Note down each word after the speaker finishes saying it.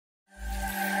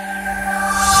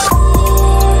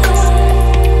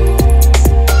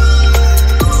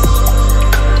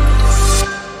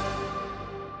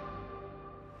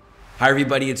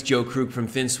everybody, it's Joe Krug from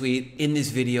Finsweet. In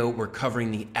this video, we're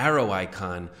covering the arrow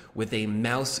icon with a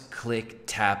mouse click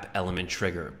tap element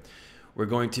trigger. We're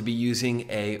going to be using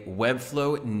a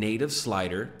Webflow native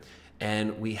slider,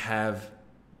 and we have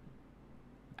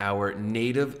our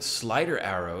native slider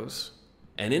arrows,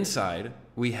 and inside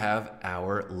we have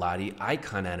our Lottie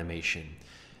icon animation.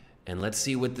 And let's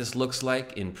see what this looks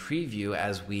like in preview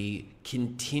as we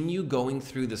continue going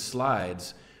through the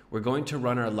slides. We're going to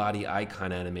run our Lottie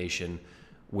icon animation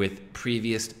with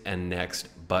previous and next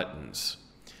buttons.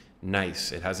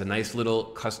 Nice. It has a nice little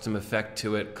custom effect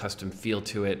to it, custom feel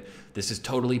to it. This is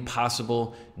totally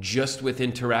possible just with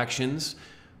interactions,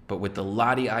 but with the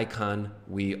Lottie icon,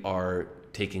 we are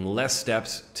taking less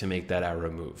steps to make that arrow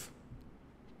move.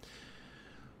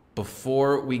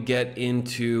 Before we get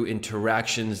into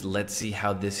interactions, let's see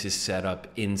how this is set up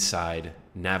inside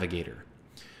Navigator.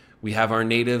 We have our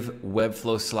native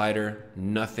Webflow slider.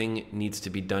 Nothing needs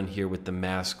to be done here with the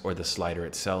mask or the slider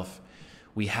itself.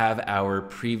 We have our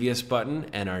previous button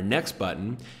and our next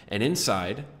button, and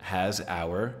inside has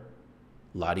our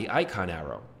Lottie icon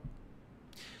arrow.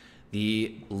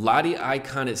 The Lottie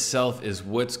icon itself is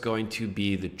what's going to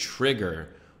be the trigger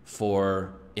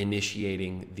for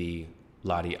initiating the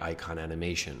Lottie icon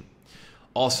animation.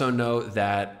 Also note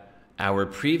that our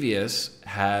previous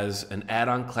has an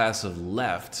add-on class of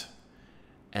left,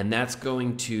 and that's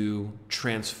going to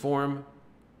transform,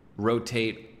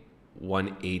 rotate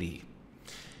 180.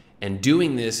 And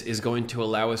doing this is going to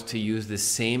allow us to use the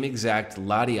same exact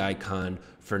Lottie icon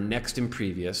for next and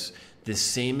previous, the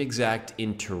same exact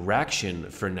interaction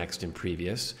for next and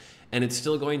previous, and it's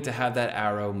still going to have that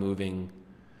arrow moving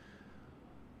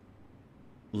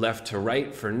left to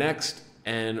right for next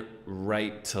and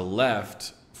right to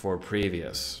left for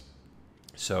previous.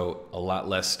 So a lot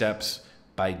less steps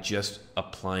by just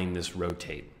applying this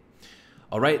rotate.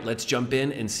 All right, let's jump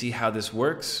in and see how this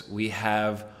works. We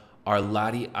have our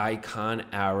Lottie icon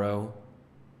arrow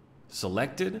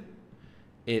selected.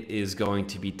 It is going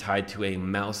to be tied to a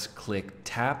mouse click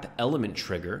tap element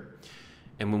trigger.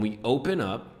 And when we open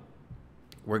up,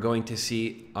 we're going to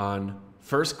see on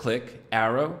first click,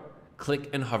 arrow, click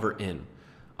and hover in.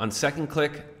 On second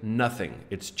click, nothing.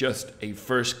 It's just a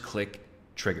first click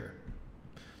trigger.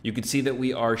 You can see that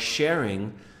we are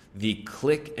sharing the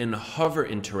click and hover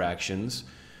interactions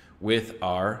with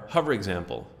our hover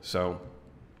example. So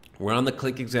we're on the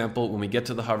click example. When we get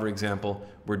to the hover example,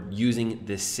 we're using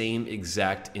the same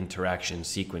exact interaction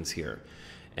sequence here.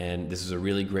 And this is a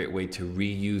really great way to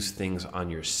reuse things on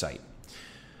your site.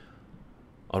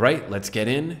 All right, let's get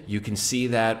in. You can see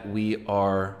that we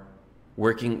are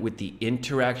working with the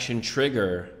interaction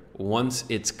trigger once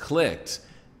it's clicked,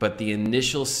 but the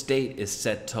initial state is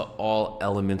set to all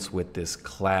elements with this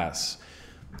class.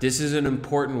 This is an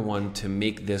important one to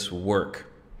make this work.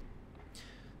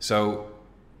 So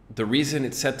the reason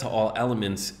it's set to all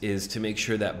elements is to make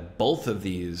sure that both of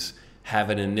these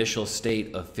have an initial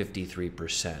state of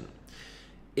 53%.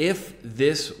 If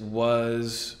this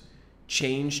was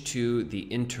changed to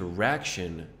the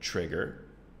interaction trigger,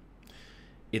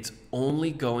 it's only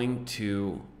going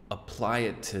to apply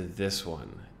it to this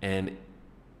one, and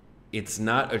it's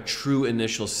not a true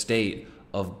initial state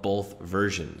of both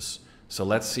versions. So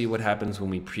let's see what happens when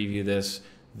we preview this.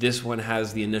 This one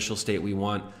has the initial state we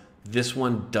want. This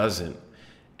one doesn't.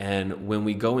 And when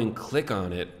we go and click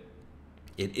on it,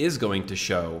 it is going to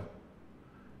show,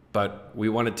 but we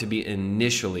want it to be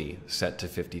initially set to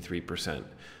 53%.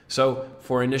 So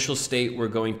for initial state, we're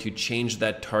going to change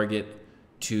that target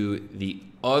to the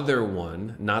other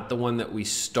one, not the one that we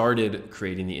started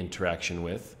creating the interaction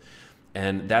with.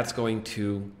 And that's going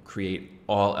to create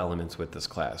all elements with this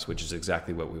class, which is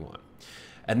exactly what we want.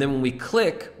 And then when we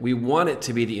click, we want it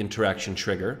to be the interaction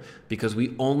trigger because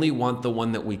we only want the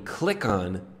one that we click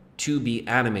on to be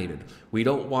animated. We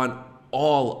don't want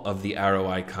all of the arrow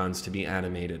icons to be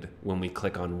animated when we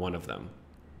click on one of them.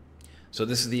 So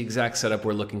this is the exact setup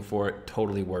we're looking for. It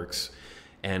totally works.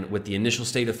 And with the initial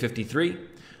state of 53,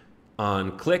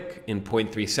 on click in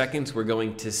 0.3 seconds, we're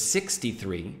going to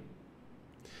 63,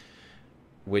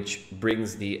 which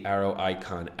brings the arrow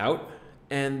icon out.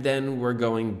 And then we're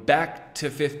going back to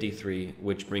 53,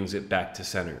 which brings it back to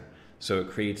center. So it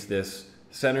creates this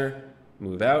center,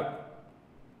 move out,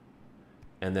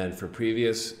 and then for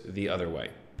previous, the other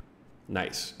way.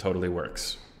 Nice, totally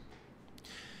works.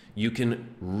 You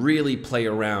can really play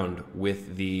around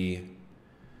with the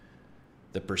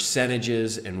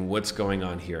percentages and what's going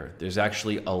on here. There's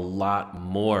actually a lot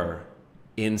more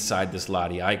inside this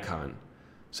Lottie icon.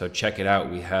 So check it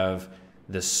out. We have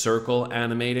the circle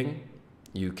animating.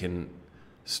 You can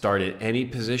start at any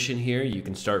position here. You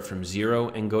can start from 0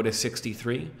 and go to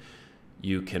 63.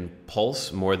 You can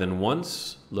pulse more than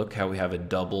once. Look how we have a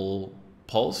double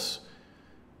pulse.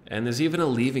 And there's even a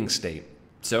leaving state.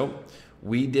 So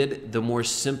we did the more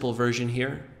simple version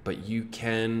here, but you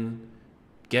can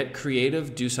get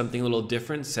creative, do something a little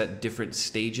different, set different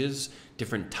stages,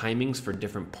 different timings for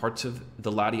different parts of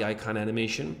the Lottie icon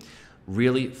animation.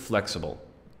 Really flexible.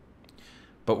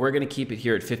 But we're going to keep it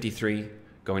here at 53,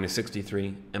 going to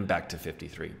 63, and back to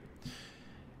 53.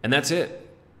 And that's it.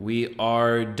 We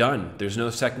are done. There's no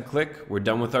second click. We're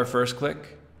done with our first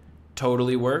click.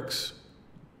 Totally works.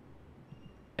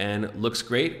 And looks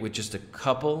great with just a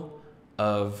couple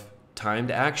of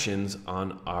timed actions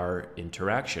on our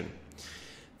interaction.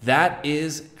 That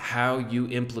is how you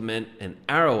implement an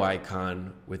arrow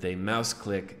icon with a mouse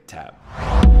click tab.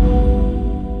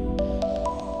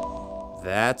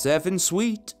 That's effing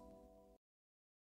sweet.